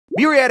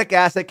Muriatic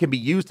acid can be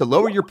used to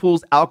lower your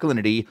pool's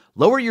alkalinity,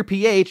 lower your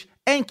pH,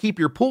 and keep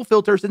your pool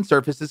filters and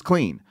surfaces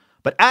clean.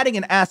 But adding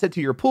an acid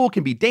to your pool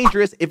can be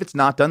dangerous if it's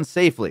not done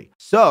safely.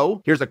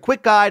 So, here's a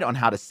quick guide on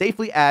how to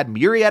safely add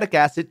muriatic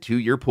acid to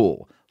your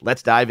pool.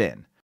 Let's dive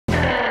in.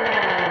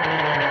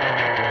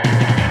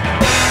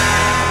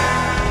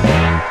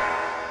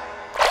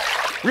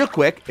 Real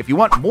quick, if you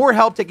want more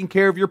help taking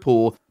care of your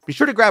pool, be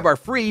sure to grab our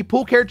free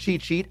pool care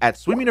cheat sheet at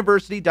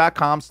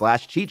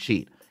swimuniversity.com/cheat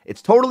sheet.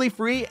 It's totally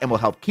free and will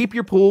help keep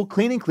your pool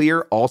clean and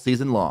clear all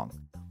season long.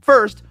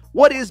 First,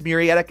 what is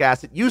muriatic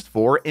acid used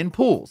for in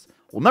pools?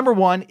 Well, number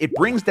one, it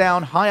brings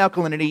down high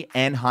alkalinity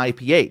and high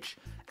pH.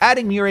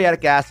 Adding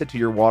muriatic acid to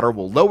your water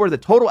will lower the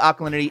total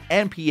alkalinity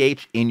and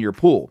pH in your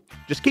pool.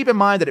 Just keep in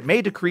mind that it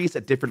may decrease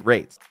at different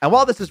rates. And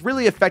while this is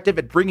really effective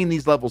at bringing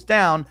these levels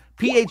down,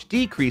 pH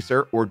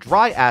decreaser or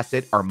dry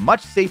acid are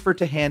much safer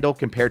to handle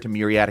compared to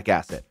muriatic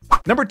acid.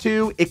 Number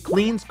two, it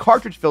cleans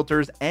cartridge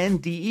filters and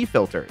DE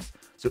filters.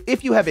 So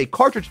if you have a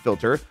cartridge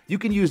filter, you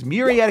can use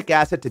muriatic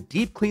acid to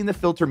deep clean the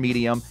filter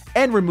medium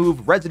and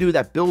remove residue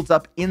that builds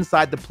up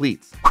inside the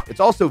pleats. It's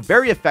also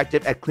very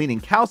effective at cleaning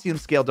calcium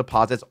scale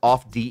deposits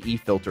off DE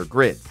filter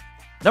grids.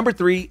 Number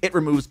three, it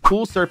removes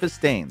pool surface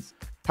stains.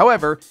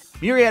 However,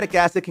 muriatic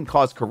acid can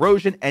cause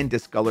corrosion and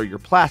discolor your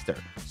plaster,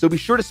 so be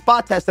sure to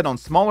spot test it on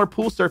smaller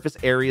pool surface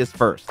areas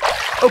first.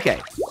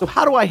 Okay, so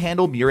how do I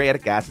handle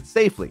muriatic acid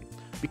safely?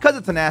 Because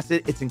it's an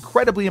acid, it's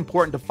incredibly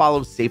important to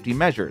follow safety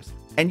measures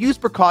and use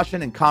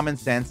precaution and common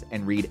sense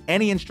and read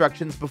any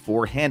instructions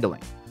before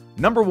handling.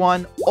 Number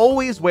one,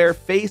 always wear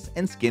face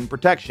and skin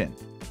protection.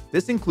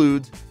 This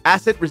includes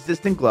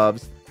acid-resistant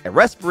gloves, a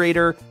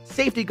respirator,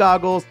 safety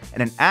goggles,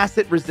 and an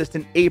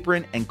acid-resistant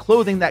apron and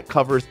clothing that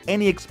covers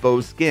any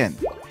exposed skin.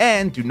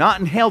 And do not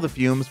inhale the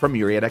fumes from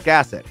muriatic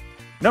acid.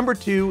 Number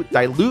two,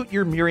 dilute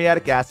your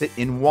muriatic acid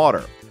in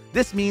water.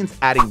 This means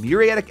adding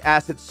muriatic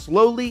acid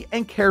slowly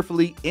and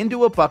carefully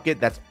into a bucket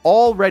that's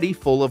already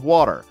full of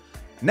water.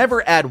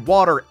 Never add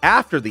water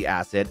after the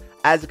acid,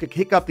 as it could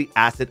kick up the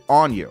acid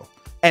on you.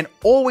 And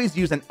always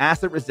use an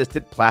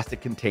acid-resistant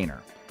plastic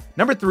container.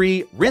 Number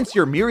three, rinse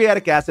your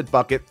muriatic acid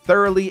bucket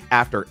thoroughly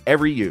after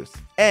every use.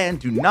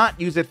 And do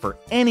not use it for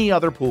any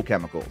other pool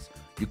chemicals.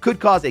 You could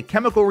cause a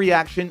chemical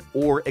reaction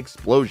or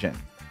explosion.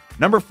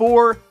 Number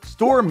four,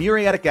 store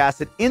muriatic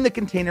acid in the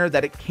container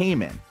that it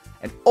came in.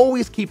 And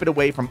always keep it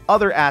away from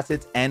other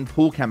acids and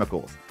pool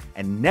chemicals.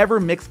 And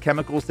never mix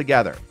chemicals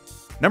together.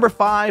 Number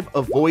five,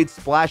 avoid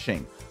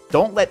splashing.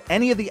 Don't let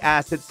any of the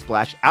acid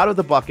splash out of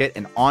the bucket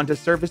and onto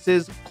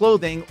surfaces,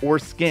 clothing, or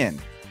skin.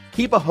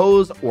 Keep a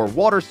hose or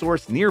water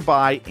source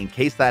nearby in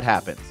case that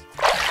happens.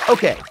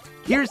 Okay,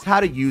 here's how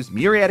to use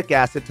muriatic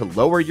acid to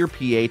lower your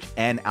pH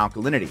and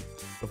alkalinity.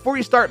 Before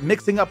you start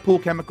mixing up pool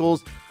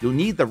chemicals, you'll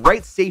need the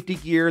right safety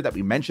gear that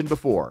we mentioned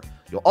before.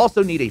 You'll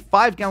also need a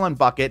 5-gallon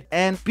bucket,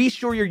 and be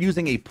sure you're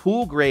using a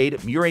pool-grade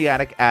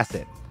muriatic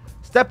acid.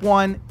 Step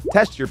one,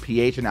 test your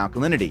pH and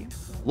alkalinity.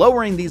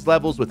 Lowering these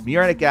levels with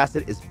muriatic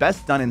acid is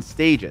best done in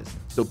stages,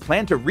 so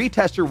plan to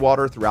retest your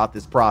water throughout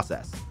this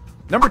process.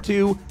 Number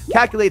two,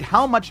 calculate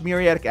how much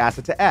muriatic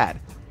acid to add.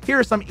 Here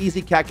are some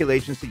easy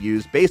calculations to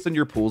use based on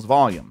your pool's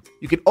volume.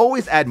 You can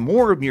always add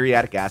more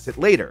muriatic acid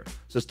later,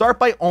 so start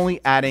by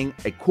only adding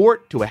a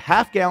quart to a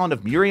half gallon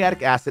of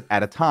muriatic acid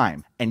at a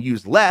time, and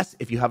use less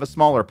if you have a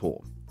smaller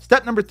pool.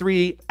 Step number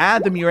three,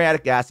 add the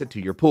muriatic acid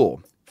to your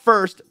pool.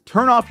 First,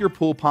 turn off your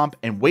pool pump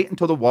and wait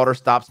until the water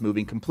stops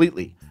moving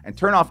completely, and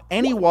turn off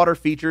any water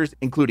features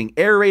including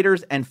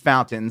aerators and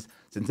fountains,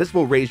 since this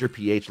will raise your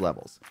pH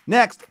levels.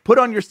 Next, put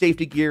on your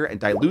safety gear and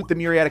dilute the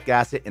muriatic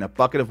acid in a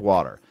bucket of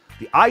water.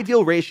 The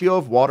ideal ratio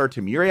of water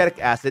to muriatic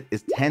acid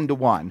is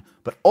 10:1,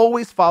 but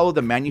always follow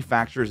the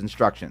manufacturer's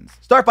instructions.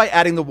 Start by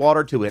adding the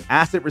water to an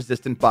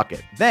acid-resistant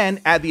bucket. Then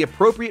add the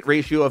appropriate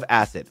ratio of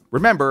acid.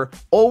 Remember,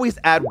 always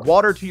add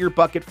water to your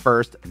bucket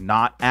first,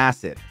 not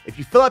acid. If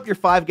you fill up your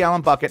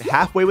 5-gallon bucket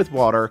halfway with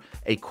water,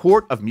 a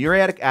quart of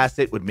muriatic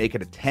acid would make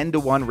it a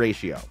 10:1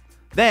 ratio.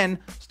 Then,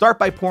 start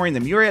by pouring the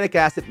muriatic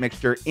acid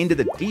mixture into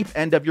the deep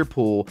end of your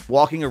pool,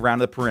 walking around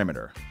the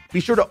perimeter.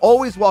 Be sure to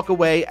always walk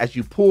away as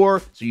you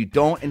pour so you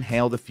don't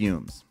inhale the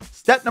fumes.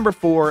 Step number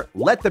four,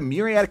 let the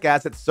muriatic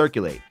acid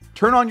circulate.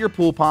 Turn on your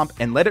pool pump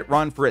and let it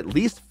run for at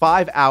least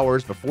 5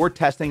 hours before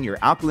testing your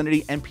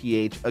alkalinity and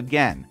pH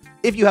again.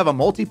 If you have a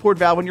multi-port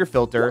valve in your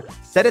filter,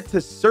 set it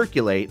to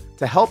circulate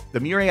to help the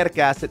muriatic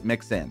acid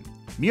mix in.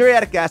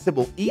 Muriatic acid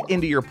will eat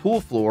into your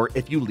pool floor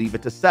if you leave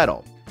it to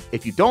settle.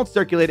 If you don't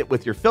circulate it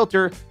with your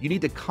filter, you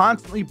need to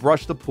constantly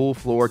brush the pool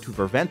floor to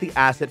prevent the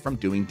acid from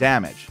doing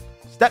damage.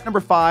 Step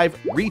number five,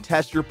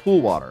 retest your pool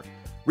water.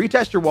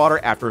 Retest your water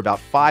after about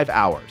 5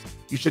 hours.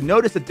 You should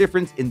notice a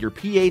difference in your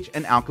pH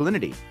and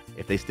alkalinity.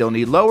 If they still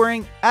need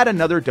lowering, add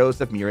another dose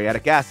of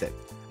muriatic acid.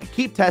 And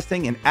keep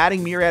testing and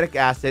adding muriatic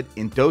acid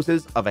in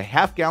doses of a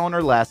half gallon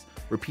or less,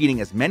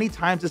 repeating as many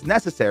times as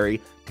necessary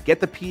to get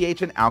the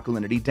pH and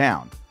alkalinity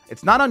down.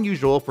 It's not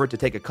unusual for it to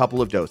take a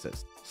couple of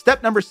doses.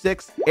 Step number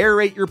six,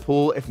 aerate your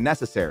pool if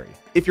necessary.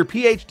 If your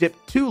pH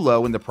dipped too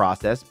low in the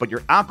process, but your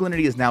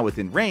alkalinity is now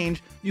within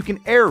range, you can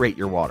aerate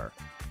your water.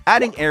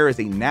 Adding air is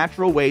a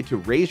natural way to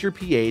raise your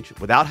pH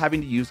without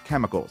having to use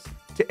chemicals.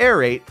 To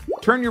aerate,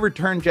 turn your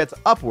return jets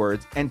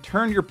upwards and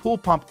turn your pool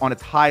pump on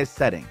its highest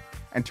setting.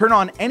 And turn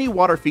on any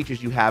water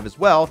features you have as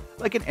well,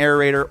 like an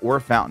aerator or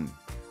a fountain.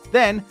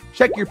 Then,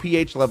 check your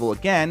pH level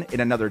again in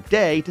another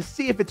day to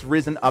see if it's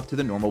risen up to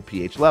the normal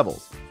pH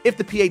levels. If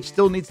the pH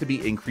still needs to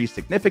be increased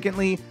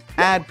significantly,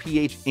 add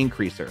pH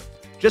increaser.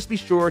 Just be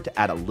sure to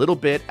add a little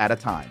bit at a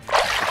time.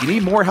 If you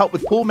need more help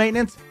with pool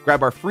maintenance,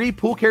 grab our free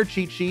pool care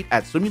cheat sheet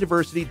at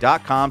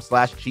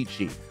swimuniversity.com/cheat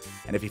sheet.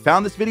 And if you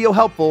found this video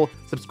helpful,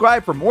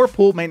 subscribe for more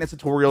pool maintenance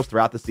tutorials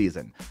throughout the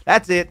season.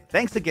 That's it.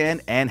 Thanks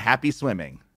again and happy swimming.